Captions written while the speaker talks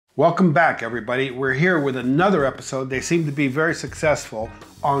Welcome back, everybody. We're here with another episode. They seem to be very successful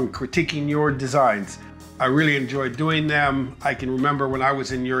on critiquing your designs. I really enjoyed doing them. I can remember when I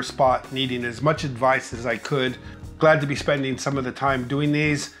was in your spot needing as much advice as I could. Glad to be spending some of the time doing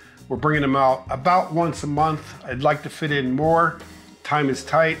these. We're bringing them out about once a month. I'd like to fit in more. Time is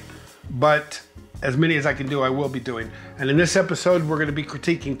tight, but as many as I can do, I will be doing. And in this episode, we're going to be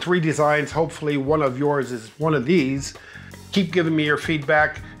critiquing 3 designs. Hopefully one of yours is one of these. Keep giving me your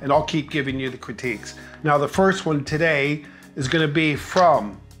feedback and I'll keep giving you the critiques. Now the first one today is going to be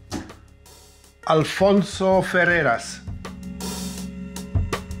from Alfonso Ferreras.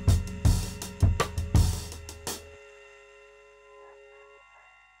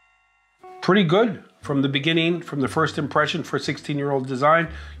 Pretty good from the beginning, from the first impression for a 16-year-old design.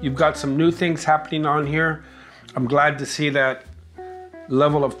 You've got some new things happening on here. I'm glad to see that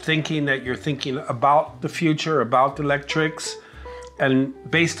level of thinking, that you're thinking about the future, about electrics. And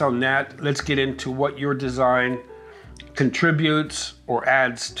based on that, let's get into what your design contributes or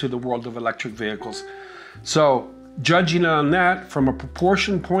adds to the world of electric vehicles. So judging on that from a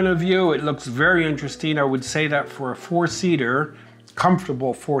proportion point of view, it looks very interesting. I would say that for a 4-seater,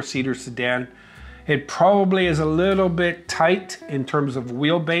 comfortable 4-seater sedan, it probably is a little bit tight in terms of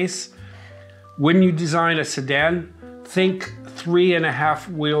wheelbase. When you design a sedan, think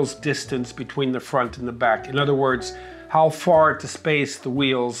 3.5 wheels distance between the front and the back. In other words, how far to space the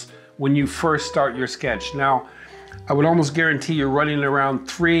wheels when you first start your sketch. Now, I would almost guarantee you're running around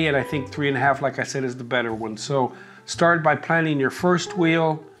 3, and I think 3.5, like I said, is the better one. So start by planning your first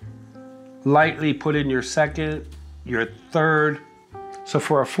wheel, lightly put in your second, your third. So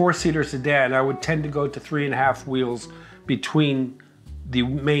for a 4-seater sedan, I would tend to go to 3.5 wheels between the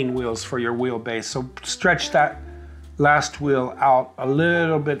main wheels for your wheelbase. So stretch that last wheel out a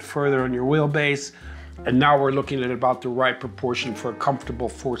little bit further on your wheelbase. And now we're looking at about the right proportion for a comfortable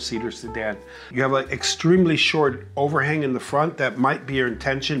 4-seater sedan. You have an extremely short overhang in the front. That might be your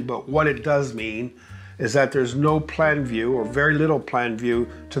intention, but what it does mean is that there's no plan view or very little plan view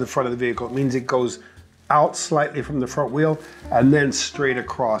to the front of the vehicle. It means it goes out slightly from the front wheel and then straight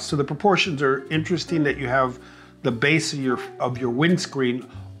across. So the proportions are interesting, that you have the base of your windscreen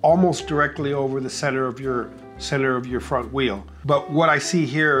almost directly over the center of your front wheel. But what I see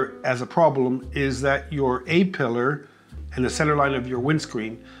here as a problem is that your A-pillar and the center line of your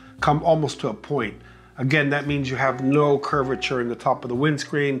windscreen come almost to a point. Again, that means you have no curvature in the top of the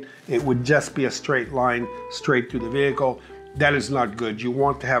windscreen. It would just be a straight line straight through the vehicle. That is not good. You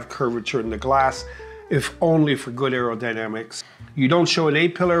want to have curvature in the glass, if only for good aerodynamics. You don't show an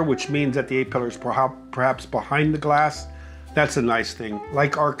A-pillar, which means that the A-pillar is perhaps behind the glass. That's a nice thing.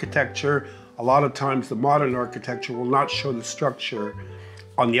 Like architecture, a lot of times the modern architecture will not show the structure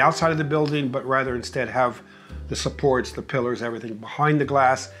on the outside of the building, but rather instead have the supports, the pillars, everything behind the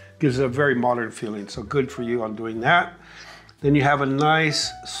glass. Gives it a very modern feeling. So good for you on doing that. Then you have a nice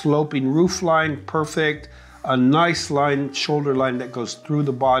sloping roof line, perfect. A nice line, shoulder line that goes through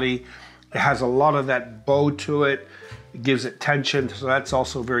the body. It has a lot of that bow to it. It gives it tension, so that's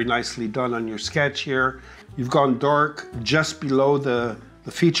also very nicely done on your sketch here. You've gone dark just below the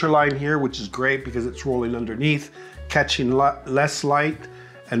feature line here, which is great because it's rolling underneath, catching less light,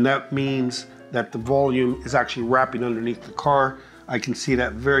 and that means that the volume is actually wrapping underneath the car. I can see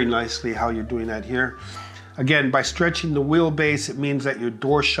that very nicely how you're doing that here. Again, by stretching the wheelbase, it means that your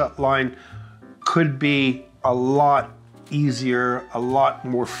door shut line could be a lot easier, a lot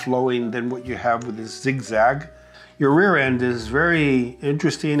more flowing than what you have with this zigzag. Your rear end is very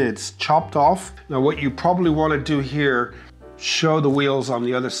interesting. It's chopped off. Now what you probably want to do here, show the wheels on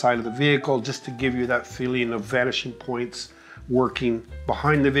the other side of the vehicle just to give you that feeling of vanishing points working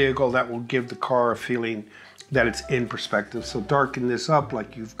behind the vehicle. That will give the car a feeling that it's in perspective. So darken this up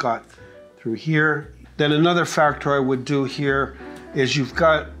like you've got through here. Then another factor I would do here is you've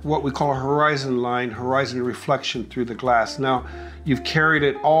got what we call a horizon line, horizon reflection through the glass. Now, you've carried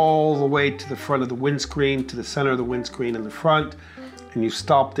it all the way to the front of the windscreen, to the center of the windscreen in the front, and you've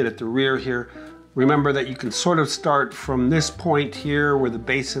stopped it at the rear here. Remember that you can sort of start from this point here where the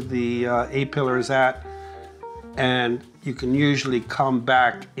base of the A-pillar is at, and you can usually come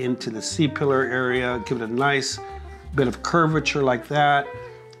back into the C-pillar area, give it a nice bit of curvature like that,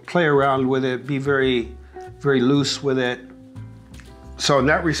 play around with it, be very, very loose with it. So in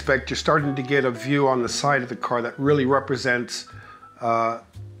that respect, you're starting to get a view on the side of the car that really represents the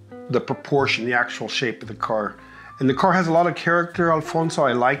proportion, the actual shape of the car. And the car has a lot of character, Alfonso.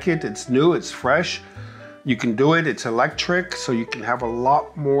 I like it. It's new, it's fresh. You can do it, it's electric, so you can have a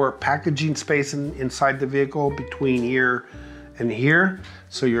lot more packaging space inside the vehicle between here and here,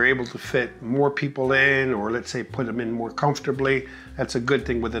 so you're able to fit more people in, or let's say put them in more comfortably. That's a good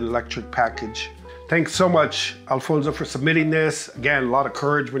thing with an electric package. Thanks so much, Alfonso, for submitting this. Again, a lot of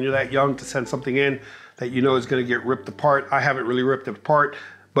courage when you're that young to send something in that you know is going to get ripped apart. I haven't really ripped it apart,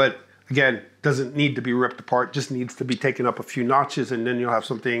 but again, doesn't need to be ripped apart, just needs to be taken up a few notches, and then you'll have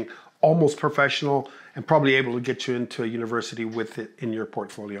something almost professional and probably able to get you into a university with it in your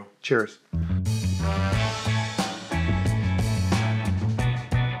portfolio. Cheers.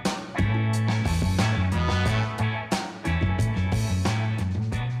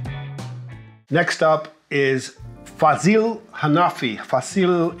 Next up is Fazil Hanafi.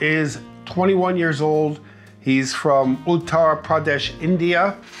 Fazil is 21 years old. He's from Uttar Pradesh,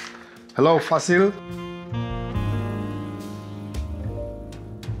 India. Hello, Fazil.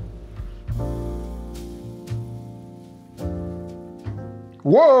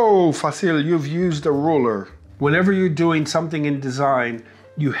 Whoa, Fazil, you've used a ruler. Whenever you're doing something in design,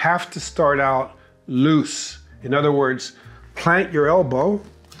 you have to start out loose. In other words, plant your elbow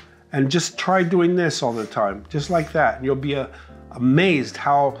and just try doing this all the time, just like that. And you'll be amazed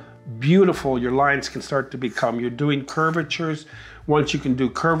how beautiful your lines can start to become. You're doing curvatures. Once you can do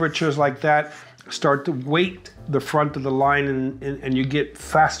curvatures like that, start to weight the front of the line and you get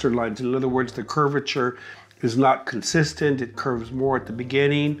faster lines. In other words, the curvature is not consistent. It curves more at the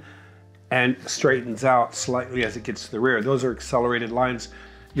beginning and straightens out slightly as it gets to the rear. Those are accelerated lines.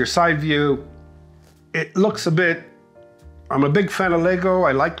 Your side view, it looks a bit, I'm a big fan of Lego.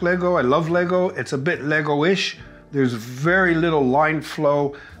 I like Lego, I love Lego. It's a bit Lego-ish. There's very little line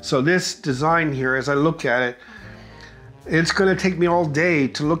flow. So this design here, as I look at it, it's gonna take me all day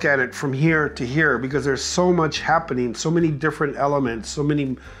to look at it from here to here because there's so much happening, so many different elements, so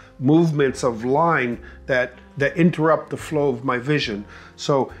many movements of line that interrupt the flow of my vision.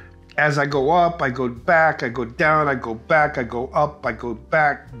 So as I go up, I go back, I go down, I go back, I go up, I go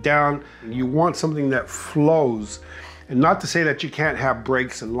back, down. You want something that flows. And not to say that you can't have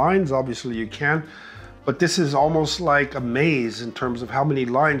breaks and lines, obviously you can, but this is almost like a maze in terms of how many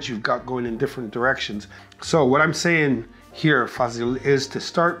lines you've got going in different directions. So what I'm saying here, Fazil, is to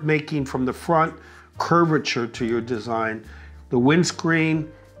start making from the front curvature to your design. The windscreen,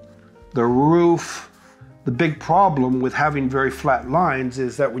 the roof. The big problem with having very flat lines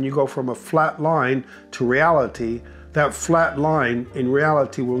is that when you go from a flat line to reality, that flat line in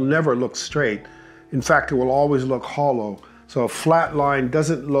reality will never look straight. In fact, it will always look hollow. So a flat line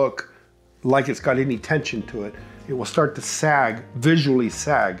doesn't look like it's got any tension to it. It will start to sag, visually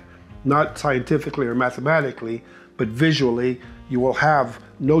sag, not scientifically or mathematically, but visually you will have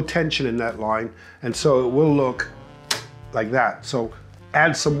no tension in that line. And so it will look like that. So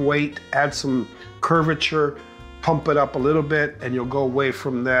add some weight, add some curvature, pump it up a little bit, and you'll go away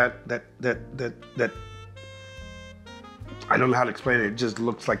from that I don't know how to explain it. It just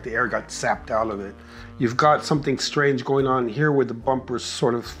looks like the air got sapped out of it. You've got something strange going on here with the bumpers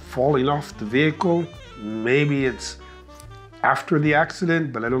sort of falling off the vehicle. Maybe it's after the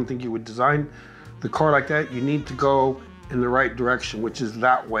accident, but I don't think you would design the car like that. You need to go in the right direction, which is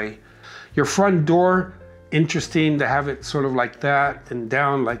that way. Your front door, interesting to have it sort of like that and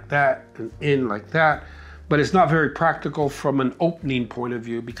down like that and in like that, but it's not very practical from an opening point of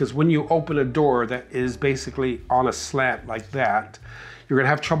view, because when you open a door that is basically on a slant like that, you're gonna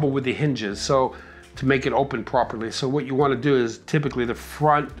have trouble with the hinges. So to make it open properly. So what you wanna do is typically the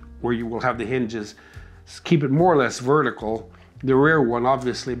front where you will have the hinges, keep it more or less vertical. The rear one,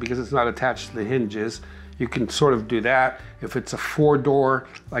 obviously, because it's not attached to the hinges, you can sort of do that. If it's a 4-door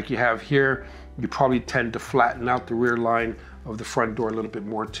like you have here, you probably tend to flatten out the rear line of the front door a little bit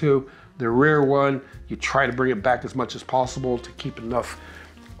more too. The rear one, you try to bring it back as much as possible to keep enough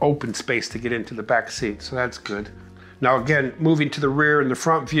open space to get into the back seat, so that's good. Now again, moving to the rear and the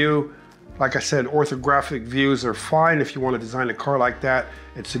front view, like I said, orthographic views are fine if you want to design a car like that.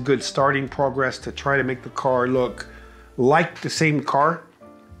 It's a good starting progress to try to make the car look like the same car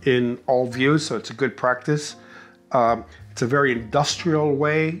in all views, so it's a good practice. It's a very industrial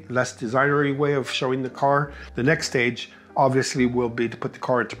way, less designery way of showing the car. The next stage obviously will be to put the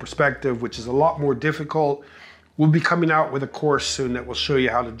car into perspective, which is a lot more difficult. We'll be coming out with a course soon that will show you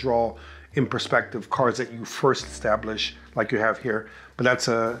how to draw in perspective cars that you first establish, like you have here. But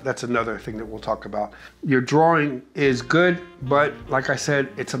that's another thing that we'll talk about. Your drawing is good, but like I said,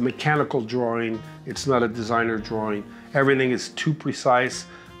 it's a mechanical drawing. It's not a designer drawing. Everything is too precise,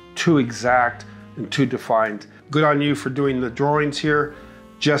 too exact, and too defined. Good on you for doing the drawings here.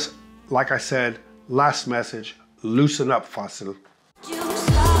 Just like I said, last message, loosen up, Fazil.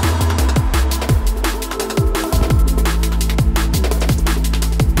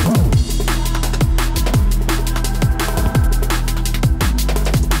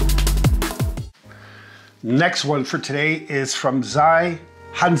 next one for today is from Zai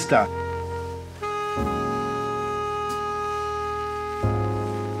Hansda.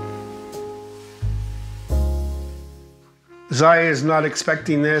 Zai is not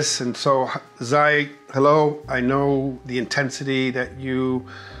expecting this, and so Zai, hello. I know the intensity that you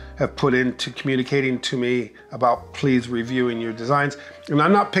have put into communicating to me about please reviewing your designs. And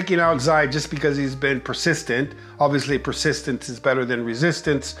I'm not picking out Zai just because he's been persistent. Obviously, persistence is better than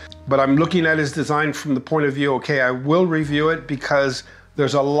resistance, but I'm looking at his design from the point of view, okay, I will review it because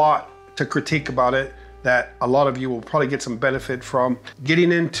there's a lot to critique about it that a lot of you will probably get some benefit from.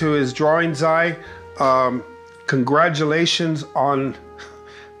 Getting into his drawing, Zai, congratulations on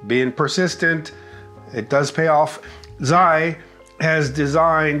being persistent. It does pay off. Zai has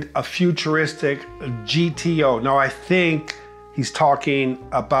designed a futuristic GTO. Now I think he's talking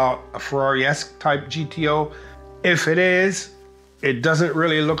about a Ferrari-esque type GTO. If it is, it doesn't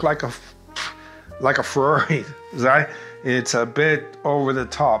really look like a Ferrari, Zai. It's a bit over the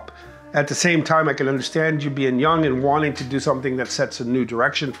top. At the same time, I can understand you being young and wanting to do something that sets a new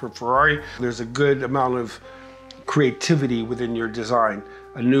direction for Ferrari. There's a good amount of creativity within your design,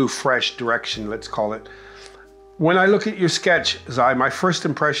 a new fresh direction, let's call it. When I look at your sketch, Zai, my first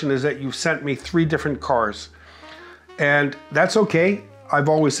impression is that you've sent me 3 different cars, and that's okay. I've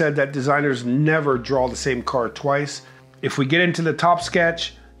always said that designers never draw the same car twice. If we get into the top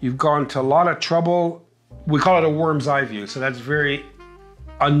sketch, you've gone to a lot of trouble. We call it a worm's eye view, so that's very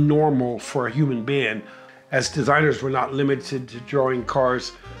unnormal for a human being. As designers, we're not limited to drawing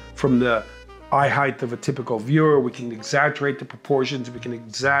cars from the eye height of a typical viewer. We can exaggerate the proportions, we can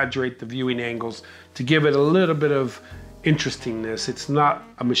exaggerate the viewing angles to give it a little bit of interestingness. It's not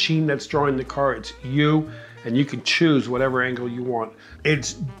a machine that's drawing the car, it's you, and you can choose whatever angle you want.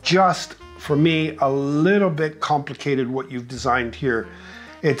 It's just, for me, a little bit complicated what you've designed here.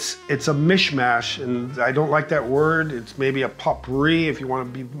 It's a mishmash, and I don't like that word. It's maybe a potpourri if you want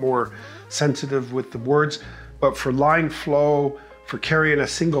to be more sensitive with the words, but for line flow, for carrying a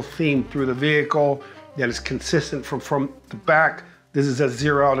single theme through the vehicle that is consistent from front to back, this is a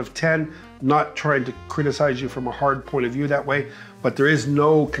 0 out of 10. Not trying to criticize you from a hard point of view that way, but there is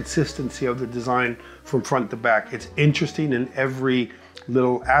no consistency of the design from front to back. It's interesting in every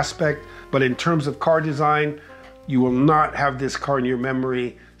little aspect, but in terms of car design, you will not have this car in your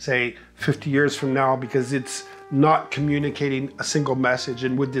memory, say 50 years from now, because it's not communicating a single message.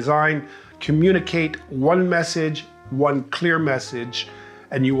 And with design, communicate one message, one clear message,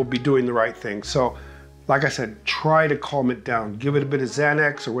 and you will be doing the right thing. So, like I said, try to calm it down. Give it a bit of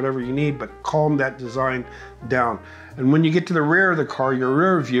Xanax or whatever you need, but calm that design down. And when you get to the rear of the car, your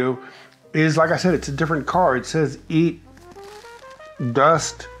rear view is, like I said, it's a different car. It says eat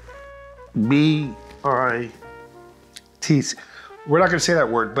dust, B-I-T-C. We're not gonna say that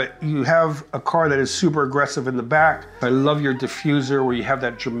word, but you have a car that is super aggressive in the back. I love your diffuser where you have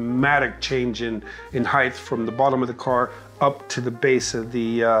that dramatic change in height from the bottom of the car up to the base of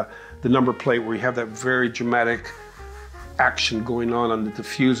the number plate, where you have that very dramatic action going on the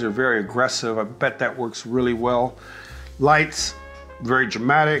diffuser, very aggressive. I bet that works really well. Lights, very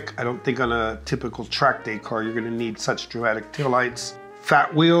dramatic. I don't think on a typical track day car you're gonna need such dramatic taillights.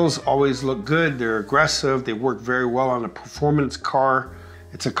 Fat wheels always look good. They're aggressive. They work very well on a performance car.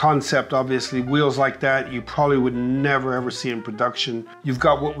 It's a concept, obviously. Wheels like that you probably would never ever see in production. You've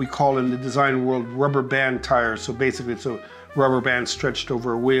got what we call in the design world rubber band tires. So basically it's a rubber band stretched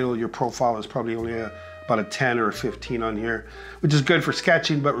over a wheel. Your profile is probably only about a 10 or a 15 on here, which is good for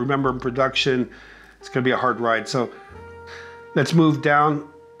sketching, but remember in production, it's gonna be a hard ride. So let's move down,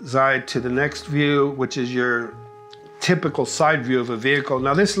 Zai, to the next view, which is your typical side view of a vehicle.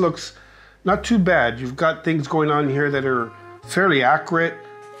 Now this looks not too bad. You've got things going on here that are fairly accurate.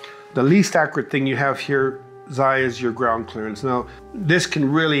 The least accurate thing you have here, Zai, is your ground clearance. Now this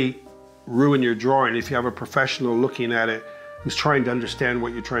can really ruin your drawing if you have a professional looking at it who's trying to understand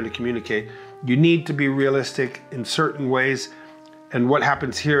what you're trying to communicate. You need to be realistic in certain ways, and what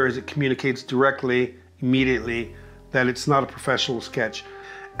happens here is it communicates directly, immediately, that it's not a professional sketch.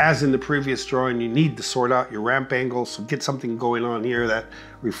 As in the previous drawing, you need to sort out your ramp angles, so get something going on here that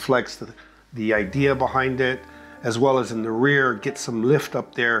reflects the idea behind it, as well as in the rear, get some lift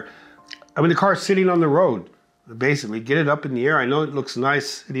up there. I mean, the car's sitting on the road, basically. Get it up in the air. I know it looks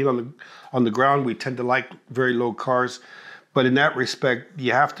nice sitting on the ground. We tend to like very low cars, but in that respect,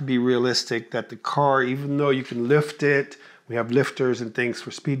 you have to be realistic that the car, even though you can lift it, we have lifters and things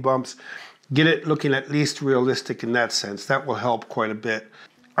for speed bumps, get it looking at least realistic in that sense. That will help quite a bit.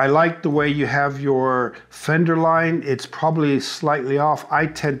 I like the way you have your fender line. It's probably slightly off. I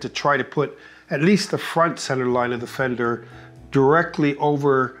tend to try to put at least the front center line of the fender directly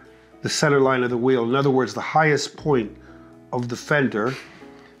over the center line of the wheel. In other words, the highest point of the fender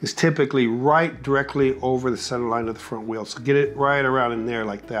is typically right directly over the center line of the front wheel. So get it right around in there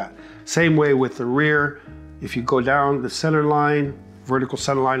like that. Same way with the rear. If you go down the center line, vertical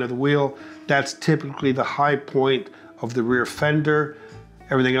center line of the wheel, that's typically the high point of the rear fender.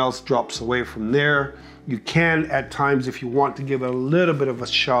 Everything else drops away from there. You can, at times, if you want to give it a little bit of a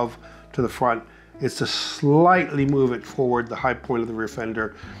shove to the front, is to slightly move it forward, the high point of the rear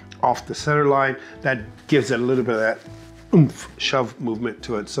fender, off the center line. That gives it a little bit of that oomph, shove movement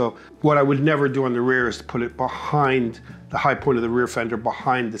to it. So what I would never do on the rear is to put it behind the high point of the rear fender,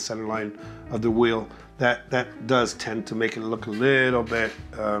 behind the center line of the wheel. That does tend to make it look a little bit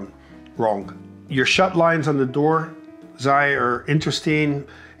wrong. Your shut lines on the door, Zai, are interesting.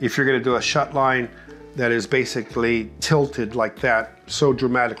 If you're gonna do a shut line that is basically tilted like that, so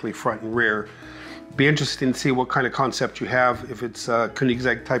dramatically front and rear, be interesting to see what kind of concept you have. If it's a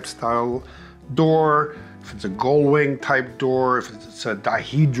Koenigsegg type style door, if it's a Gullwing type door, if it's a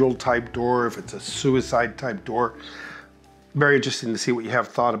dihedral type door, if it's a suicide type door. Very interesting to see what you have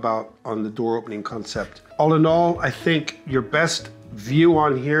thought about on the door opening concept. All in all, I think your best view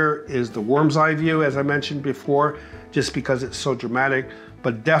on here is the worm's eye view, as I mentioned before, just because it's so dramatic,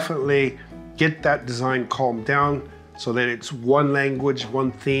 but definitely get that design calmed down so that it's one language,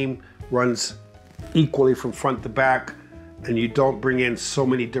 one theme, runs equally from front to back, and you don't bring in so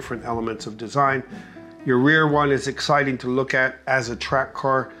many different elements of design. Your rear one is exciting to look at as a track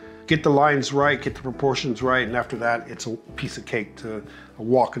car. Get the lines right, get the proportions right, and after that, it's a piece of cake, to a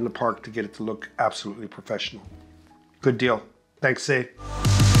walk in the park to get it to look absolutely professional. Good deal. Thanks, Sid.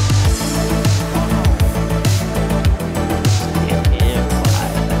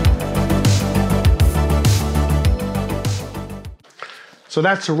 So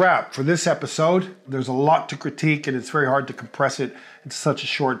that's a wrap for this episode. There's a lot to critique, and it's very hard to compress it in such a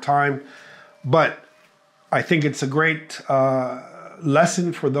short time. But I think it's a great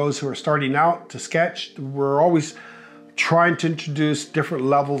lesson for those who are starting out to sketch. We're always trying to introduce different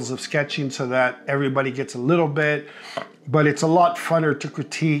levels of sketching so that everybody gets a little bit, but it's a lot funner to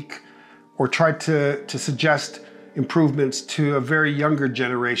critique or try to suggest improvements to a very younger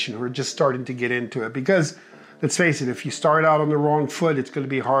generation who are just starting to get into it. Because let's face it, if you start out on the wrong foot, it's going to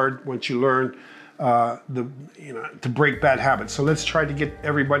be hard once you learn to break bad habits. So let's try to get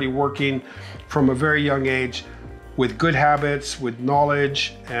everybody working from a very young age with good habits, with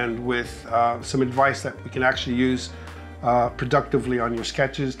knowledge, and with some advice that we can actually use productively on your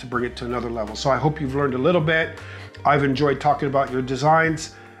sketches to bring it to another level. So I hope you've learned a little bit. I've enjoyed talking about your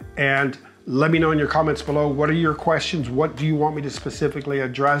designs, and let me know in your comments below, what are your questions? What do you want me to specifically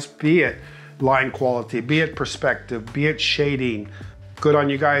address? Be it line quality, be it perspective, be it shading. Good on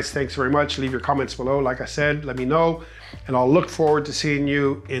you guys. Thanks very much. Leave your comments below. Like I said, let me know, and I'll look forward to seeing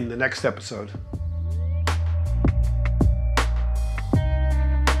you in the next episode.